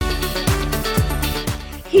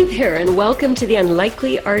Hey there, and welcome to the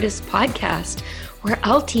Unlikely Artist Podcast, where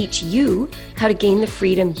I'll teach you how to gain the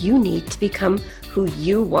freedom you need to become who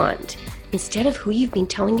you want, instead of who you've been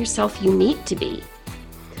telling yourself you need to be.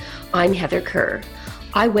 I'm Heather Kerr.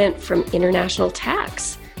 I went from international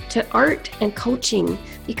tax to art and coaching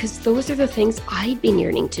because those are the things I've been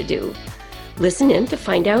yearning to do. Listen in to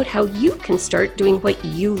find out how you can start doing what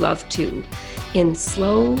you love too, in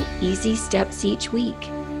slow, easy steps each week.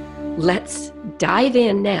 Let's dive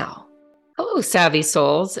in now. Hello, Savvy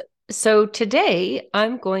Souls. So today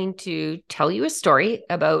I'm going to tell you a story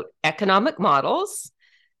about economic models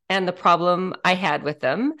and the problem I had with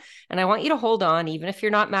them. And I want you to hold on, even if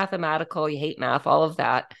you're not mathematical, you hate math, all of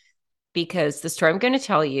that, because the story I'm going to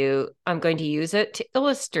tell you, I'm going to use it to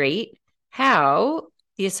illustrate how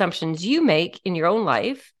the assumptions you make in your own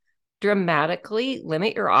life dramatically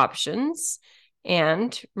limit your options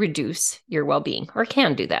and reduce your well-being, or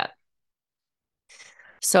can do that.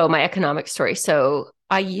 So my economic story. So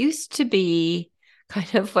I used to be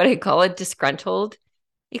kind of what I call a disgruntled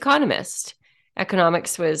economist.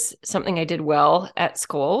 Economics was something I did well at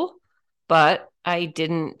school, but I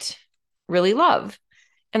didn't really love.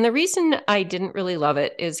 And the reason I didn't really love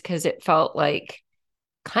it is because it felt like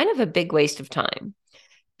kind of a big waste of time.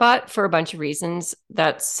 But for a bunch of reasons,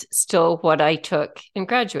 that's still what I took in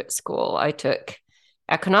graduate school. I took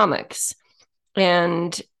economics.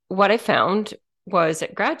 And what I found was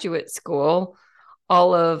at graduate school,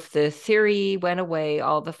 all of the theory went away,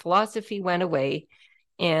 all the philosophy went away,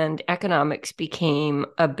 and economics became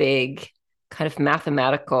a big kind of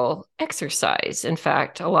mathematical exercise. In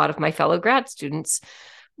fact, a lot of my fellow grad students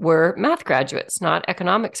were math graduates, not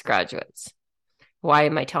economics graduates. Why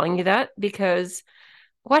am I telling you that? Because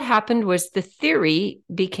what happened was the theory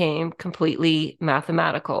became completely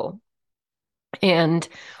mathematical. And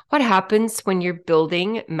what happens when you're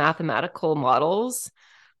building mathematical models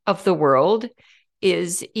of the world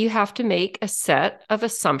is you have to make a set of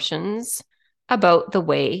assumptions about the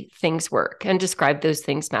way things work and describe those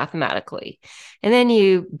things mathematically. And then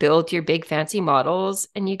you build your big fancy models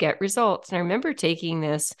and you get results. And I remember taking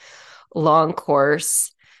this long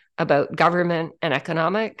course about government and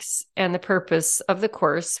economics. And the purpose of the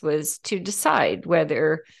course was to decide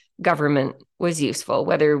whether government was useful,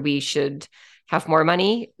 whether we should have more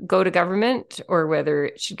money go to government or whether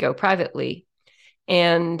it should go privately.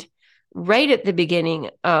 And right at the beginning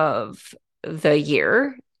of the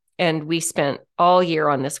year, and we spent all year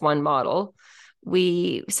on this one model,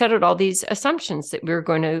 we set out all these assumptions that we were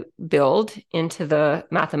going to build into the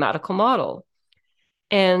mathematical model.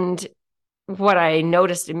 And what I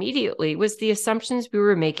noticed immediately was the assumptions we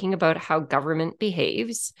were making about how government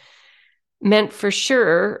behaves meant for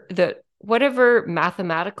sure that whatever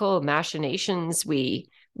mathematical machinations we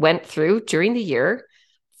went through during the year,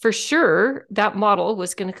 for sure, that model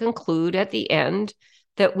was going to conclude at the end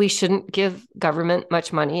that we shouldn't give government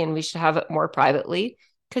much money and we should have it more privately,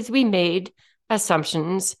 because we made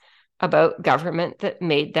assumptions about government that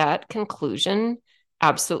made that conclusion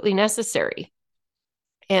absolutely necessary.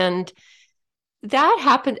 And that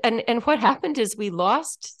happened. And what happened is we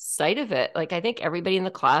lost sight of it. Like, I think everybody in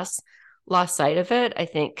the class lost sight of it. I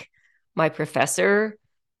think my professor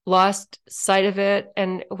lost sight of it.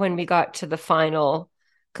 And when we got to the final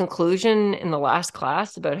conclusion in the last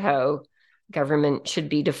class about how government should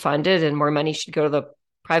be defunded and more money should go to the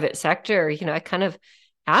private sector, I kind of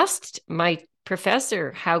asked my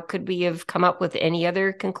professor, how could we have come up with any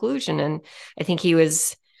other conclusion? And I think he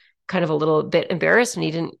was kind of a little bit embarrassed and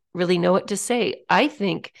he didn't really know what to say. I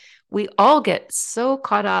think we all get so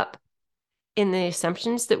caught up in the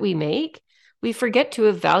assumptions that we make, we forget to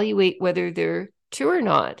evaluate whether they're true or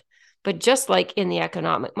not. But just like in the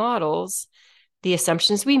economic models, the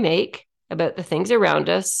assumptions we make about the things around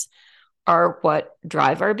us are what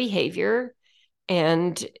drive our behavior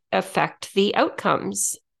and affect the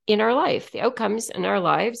outcomes in our life. The outcomes in our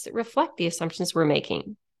lives reflect the assumptions we're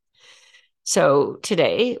making. So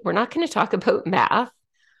today, we're not going to talk about math.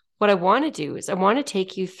 What I want to do is I want to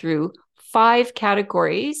take you through 5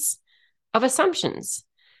 categories of assumptions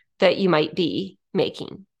that you might be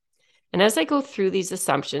making. And as I go through these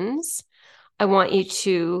assumptions, I want you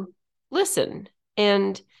to listen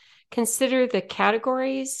and consider the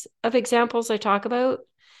categories of examples I talk about.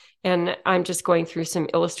 And I'm just going through some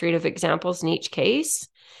illustrative examples in each case.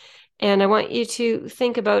 And I want you to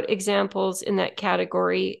think about examples in that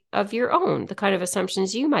category of your own, the kind of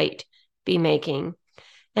assumptions you might be making.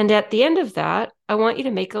 And at the end of that, I want you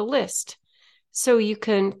to make a list so you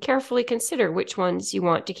can carefully consider which ones you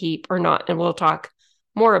want to keep or not. And we'll talk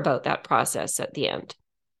more about that process at the end.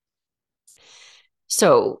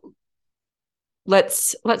 So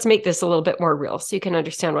let's make this a little bit more real so you can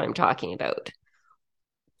understand what I'm talking about.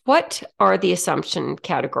 What are the assumption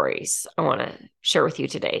categories I want to share with you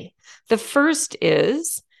today? The first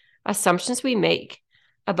is assumptions we make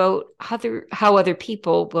about how other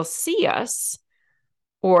people will see us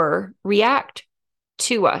or react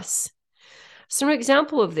to us. So an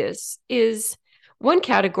example of this is one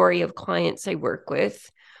category of clients I work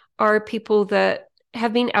with are people that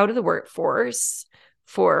have been out of the workforce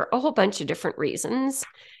for a whole bunch of different reasons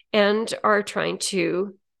and are trying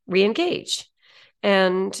to re-engage.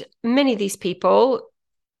 And many of these people,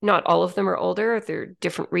 not all of them are older. There are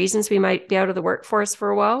different reasons we might be out of the workforce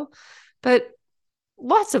for a while, but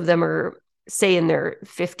lots of them are, say, in their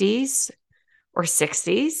 50s or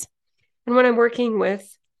 60s. And when I'm working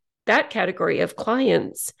with that category of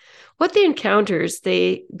clients, what they encounter is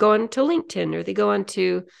they go onto LinkedIn or they go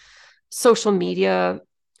onto social media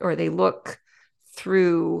or they look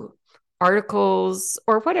through articles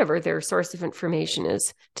or whatever their source of information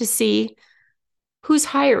is to see who's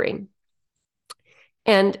hiring.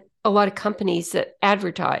 And a lot of companies that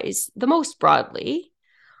advertise the most broadly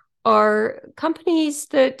are companies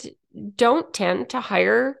that don't tend to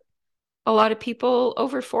hire a lot of people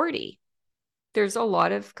over 40. There's a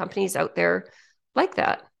lot of companies out there like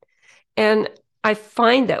that. And I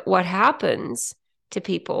find that what happens to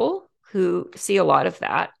people who see a lot of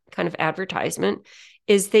that kind of advertisement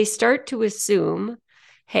is they start to assume,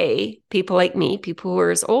 hey, people like me, people who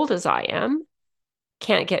are as old as I am,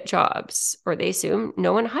 can't get jobs, or they assume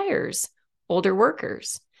no one hires older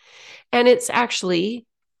workers. And it's actually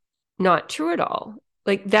not true at all.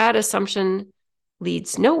 Like that assumption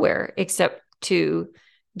leads nowhere except to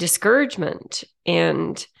discouragement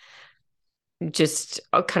and just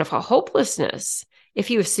a kind of a hopelessness. If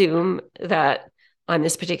you assume that I'm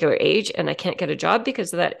this particular age and I can't get a job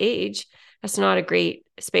because of that age, that's not a great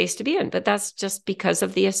space to be in. But that's just because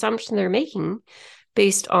of the assumption they're making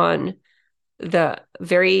based on the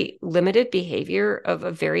very limited behavior of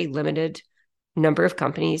a very limited number of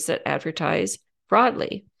companies that advertise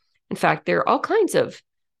broadly. In fact, there are all kinds of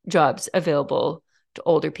jobs available to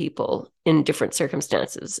older people in different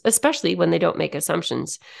circumstances, especially when they don't make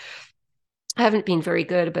assumptions. I haven't been very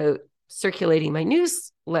good about circulating my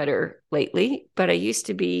newsletter lately, but I used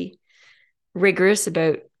to be rigorous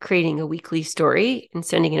about creating a weekly story and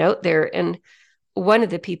sending it out there. And one of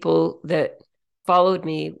the people that followed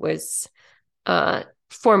me was a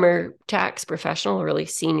former tax professional, a really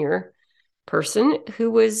senior person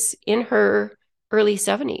who was in her early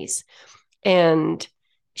 70s. And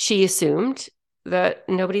she assumed that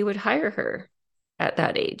nobody would hire her at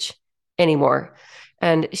that age anymore.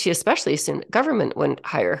 And she especially assumed that government wouldn't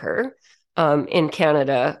hire her. In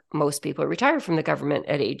Canada, most people retire from the government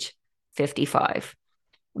at age 55.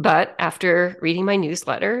 But after reading my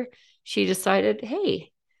newsletter, she decided,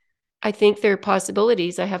 hey, I think there are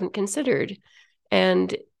possibilities I haven't considered.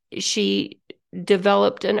 And she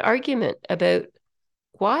developed an argument about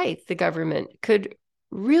why the government could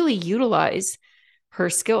really utilize her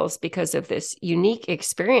skills because of this unique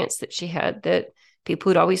experience that she had that people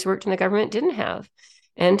who'd always worked in the government didn't have.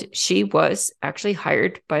 And she was actually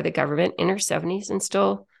hired by the government in her 70s and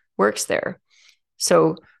still works there.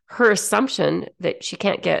 So her assumption that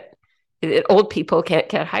that old people can't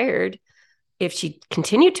get hired, if she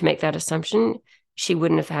continued to make that assumption, she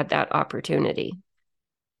wouldn't have had that opportunity.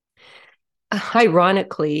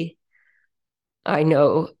 Ironically, I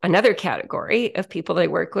know another category of people that I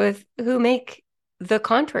work with who make the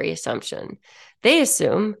contrary assumption. They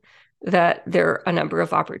assume that there are a number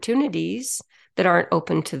of opportunities that aren't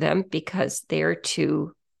open to them because they're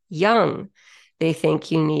too young. They think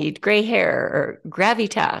you need gray hair or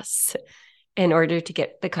gravitas in order to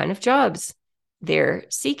get the kind of jobs they're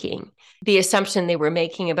seeking. The assumption they were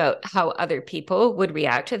making about how other people would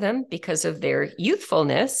react to them because of their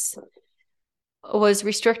youthfulness was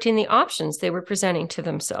restricting the options they were presenting to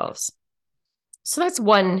themselves. So that's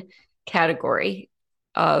one category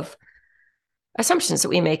of assumptions that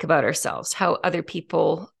we make about ourselves, how other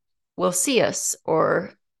people will see us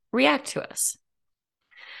or react to us.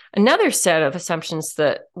 Another set of assumptions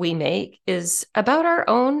that we make is about our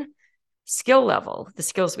own skill level, the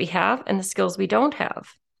skills we have and the skills we don't have.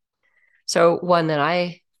 So one that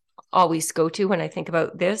I always go to when I think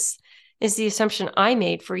about this is the assumption I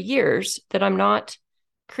made for years that I'm not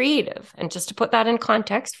creative. And just to put that in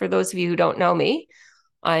context, for those of you who don't know me,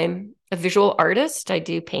 I'm a visual artist. I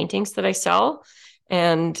do paintings that I sell,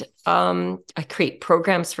 and I create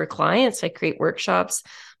programs for clients. I create workshops.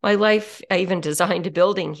 My life, I even designed a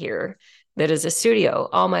building here that is a studio.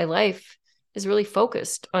 All my life is really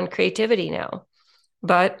focused on creativity now.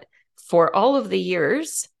 But for all of the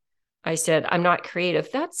years, I said, I'm not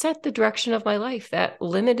creative. That set the direction of my life. That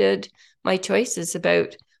limited my choices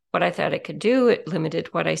about what I thought I could do. It limited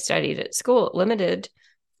what I studied at school. It limited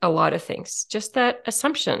a lot of things. Just that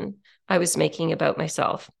assumption I was making about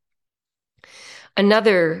myself.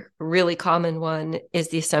 Another really common one is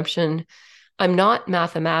the assumption I'm not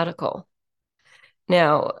mathematical.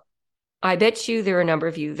 Now, I bet you there are a number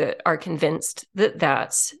of you that are convinced that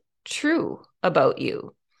that's true about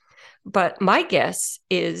you. But my guess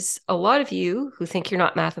is a lot of you who think you're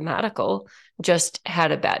not mathematical just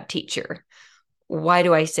had a bad teacher. Why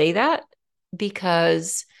do I say that?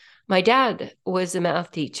 Because my dad was a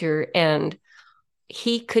math teacher and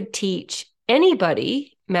he could teach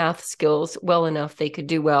anybody math skills well enough they could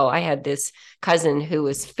do well. I had this cousin who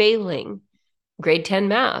was failing grade 10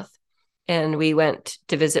 math, and we went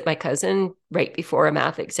to visit my cousin right before a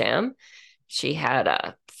math exam. She had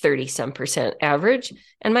a 30% average,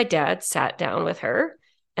 and my dad sat down with her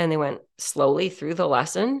and they went slowly through the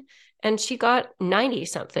lesson, and she got 90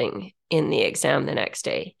 something in the exam the next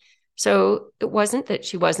day. So it wasn't that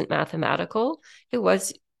she wasn't mathematical. It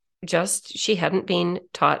was just she hadn't been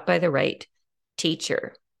taught by the right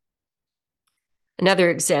teacher. Another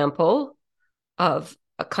example of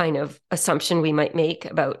a kind of assumption we might make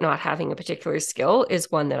about not having a particular skill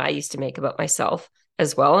is one that I used to make about myself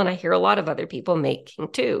as well. And I hear a lot of other people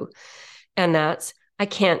making too. And that's, I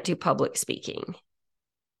can't do public speaking.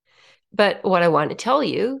 But what I want to tell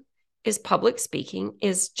you is public speaking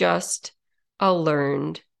is just a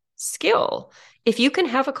learned skill. If you can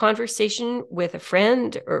have a conversation with a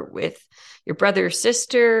friend or with your brother or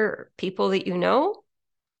sister, or people that you know,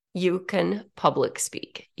 you can public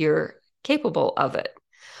speak. You're capable of it.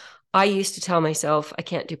 I used to tell myself I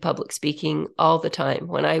can't do public speaking all the time.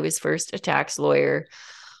 When I was first a tax lawyer,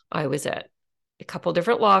 I was at a couple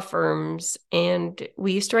different law firms and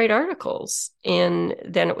we used to write articles. And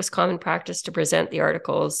then it was common practice to present the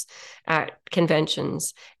articles at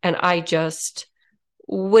conventions. And I just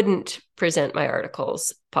wouldn't present my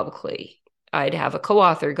articles publicly. I'd have a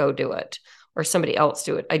co-author go do it or somebody else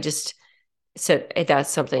do it. I just said, hey, that's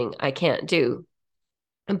something I can't do.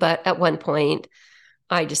 But at one point,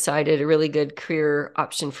 I decided a really good career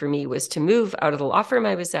option for me was to move out of the law firm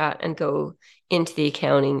I was at and go into the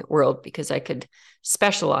accounting world because I could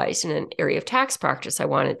specialize in an area of tax practice I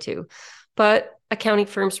wanted to. But accounting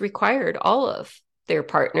firms required all of their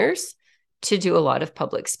partners to do a lot of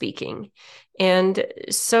public speaking. And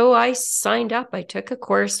so I signed up. I took a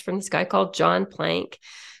course from this guy called John Plank,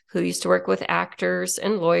 who used to work with actors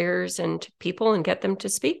and lawyers and people and get them to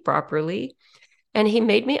speak properly. And he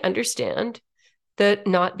made me understand that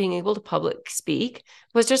not being able to public speak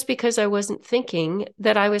was just because I wasn't thinking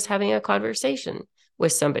that I was having a conversation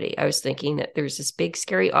with somebody. I was thinking that there's this big,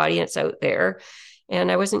 scary audience out there,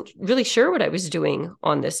 and I wasn't really sure what I was doing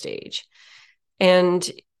on the stage. And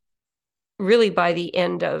really, by the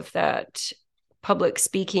end of that public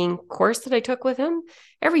speaking course that I took with him,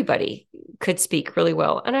 everybody could speak really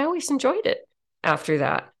well. And I always enjoyed it after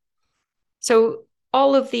that. So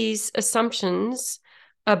all of these assumptions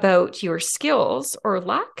about your skills or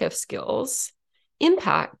lack of skills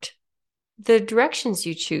impact the directions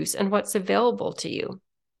you choose and what's available to you.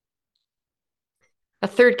 A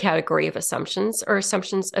third category of assumptions are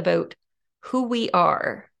assumptions about who we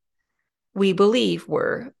are. We believe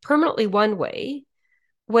we're permanently one way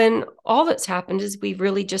when all that's happened is we've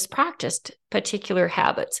really just practiced particular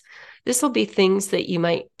habits. This will be things that you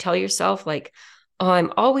might tell yourself like, oh,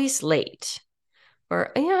 I'm always late.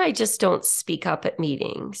 Or, yeah, I just don't speak up at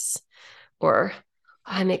meetings. Or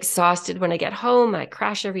I'm exhausted when I get home. I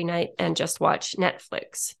crash every night and just watch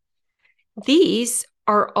Netflix. These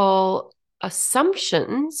are all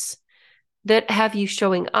assumptions that have you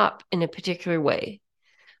showing up in a particular way,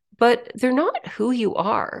 but they're not who you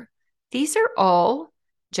are. These are all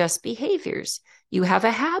just behaviors. You have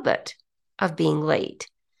a habit of being late.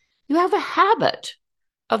 You have a habit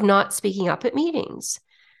of not speaking up at meetings.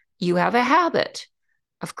 You have a habit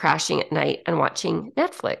of crashing at night and watching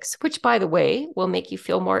Netflix, which, by the way, will make you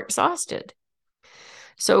feel more exhausted.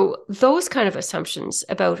 So those kind of assumptions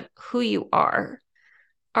about who you are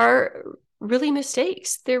really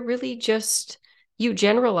mistakes. They're really just you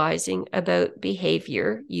generalizing about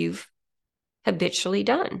behavior you've habitually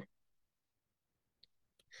done.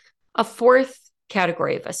 A fourth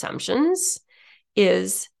category of assumptions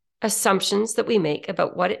is assumptions that we make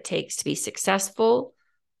about what it takes to be successful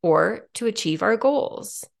or to achieve our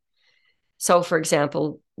goals. So, for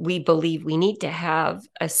example, we believe we need to have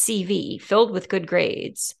a CV filled with good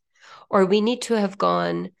grades, or we need to have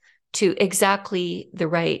gone to exactly the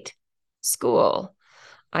right school,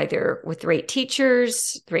 either with the right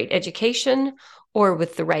teachers, the right education, or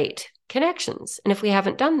with the right connections. And if we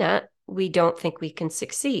haven't done that, we don't think we can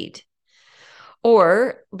succeed.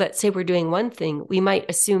 Or let's say we're doing one thing, we might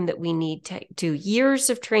assume that we need to do years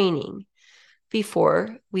of training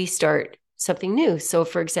before we start something new. So,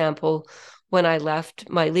 for example, when I left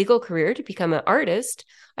my legal career to become an artist,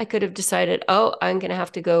 I could have decided, oh, I'm going to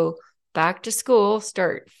have to go back to school,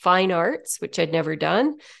 start fine arts, which I'd never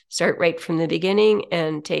done, start right from the beginning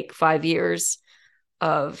and take 5 years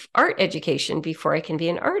of art education before I can be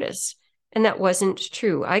an artist. And that wasn't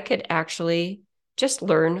true. I could actually just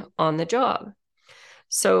learn on the job.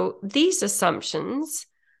 So these assumptions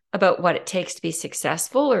about what it takes to be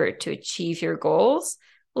successful or to achieve your goals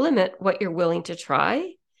limit what you're willing to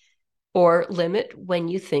try, or limit when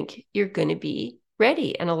you think you're going to be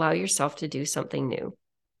ready and allow yourself to do something new.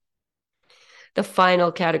 The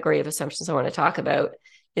final category of assumptions I want to talk about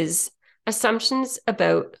is assumptions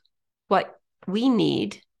about what we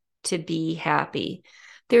need to be happy.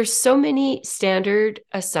 There's so many standard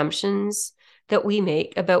assumptions that we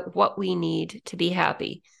make about what we need to be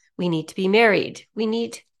happy. We need to be married. We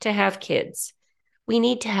need to have kids. We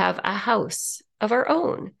need to have a house of our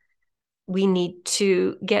own. We need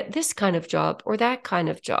to get this kind of job or that kind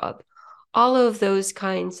of job. All of those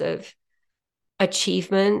kinds of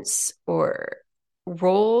achievements or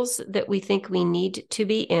roles that we think we need to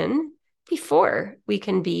be in before we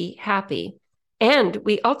can be happy. And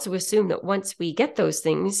we also assume that once we get those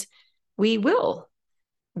things, we will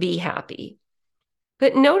be happy.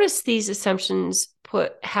 But notice these assumptions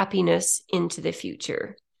put happiness into the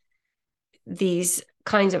future. These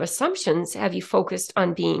kinds of assumptions have you focused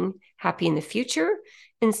on being happy in the future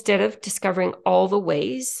instead of discovering all the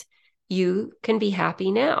ways you can be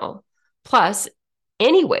happy now. Plus,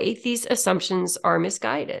 anyway, these assumptions are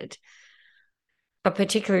misguided. A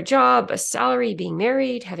particular job, a salary, being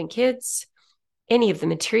married, having kids, any of the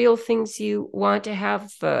material things you want to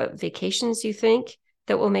have, vacations you think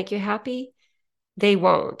that will make you happy, they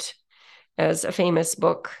won't. As a famous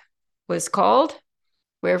book was called,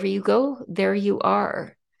 wherever you go, there you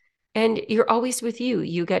are. And you're always with you.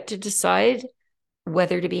 You get to decide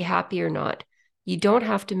whether to be happy or not. You don't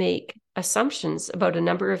have to make assumptions about a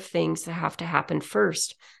number of things that have to happen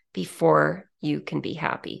first before you can be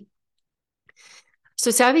happy.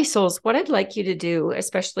 So, Savvy Souls, what I'd like you to do,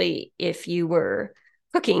 especially if you were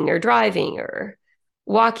cooking or driving or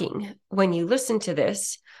walking when you listen to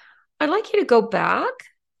this, I'd like you to go back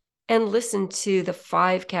and listen to the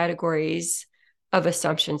 5 categories of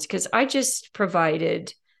assumptions, because I just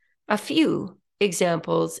provided a few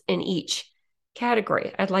examples in each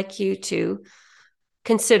category. I'd like you to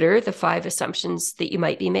consider the 5 assumptions that you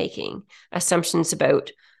might be making. Assumptions about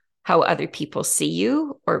how other people see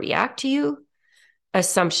you or react to you.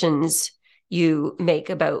 Assumptions you make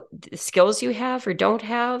about the skills you have or don't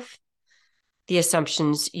have. The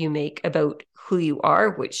assumptions you make about who you are,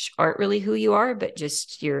 which aren't really who you are, but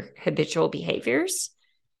just your habitual behaviors.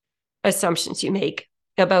 Assumptions you make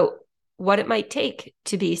about what it might take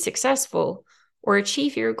to be successful or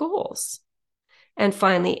achieve your goals. And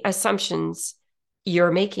finally, assumptions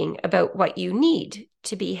you're making about what you need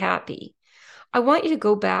to be happy. I want you to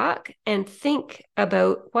go back and think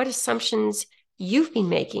about what assumptions you've been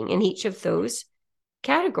making in each of those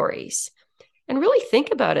categories. And really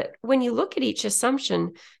think about it. When you look at each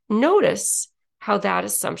assumption, notice how that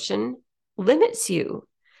assumption limits you.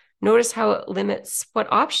 Notice how it limits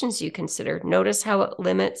what options you consider. Notice how it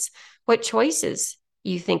limits what choices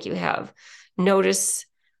you think you have. Notice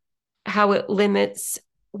how it limits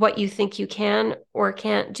what you think you can or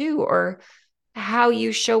can't do, or how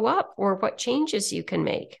you show up, or what changes you can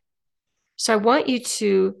make. So I want you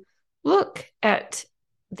to look at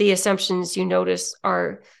the assumptions you notice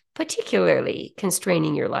are particularly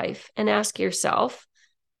constraining your life and ask yourself,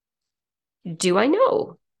 do I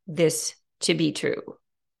know this to be true?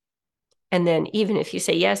 And then even if you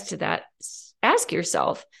say yes to that, ask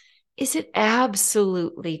yourself, is it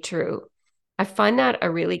absolutely true? I find that a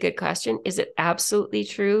really good question. Is it absolutely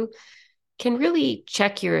true? Can really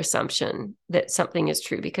check your assumption that something is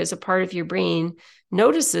true, because a part of your brain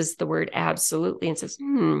notices the word absolutely and says,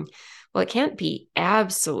 well, it can't be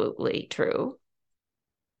absolutely true.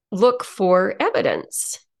 Look for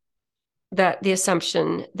evidence that the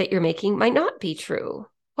assumption that you're making might not be true.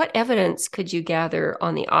 What evidence could you gather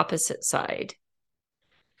on the opposite side?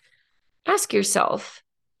 Ask yourself,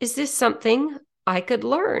 is this something I could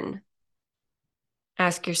learn?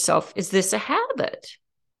 Ask yourself, is this a habit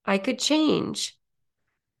I could change?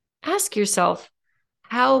 Ask yourself,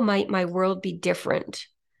 how might my world be different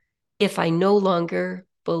if I no longer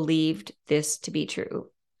believed this to be true?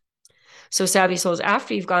 So, Savvy Souls,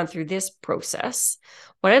 after you've gone through this process,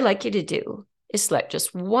 what I'd like you to do is select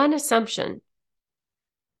just one assumption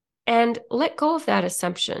and let go of that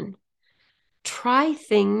assumption. Try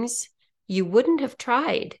things you wouldn't have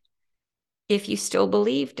tried if you still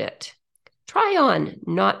believed it. Try on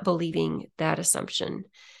not believing that assumption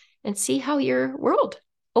and see how your world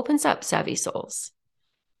opens up, Savvy Souls.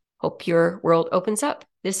 Hope your world opens up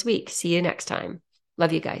this week. See you next time.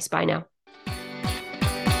 Love you guys. Bye now.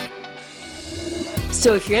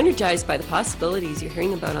 So if you're energized by the possibilities you're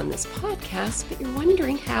hearing about on this podcast, but you're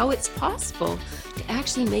wondering how it's possible to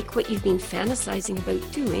actually make what you've been fantasizing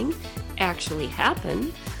about doing actually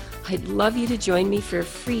happen, I'd love you to join me for a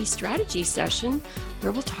free strategy session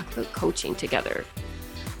where we'll talk about coaching together.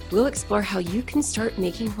 We'll explore how you can start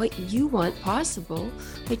making what you want possible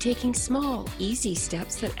by taking small, easy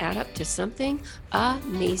steps that add up to something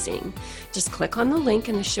amazing. Just click on the link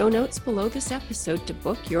in the show notes below this episode to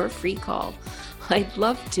book your free call. I'd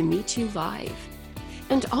love to meet you live.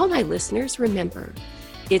 And all my listeners, remember,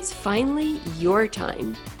 it's finally your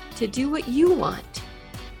time to do what you want.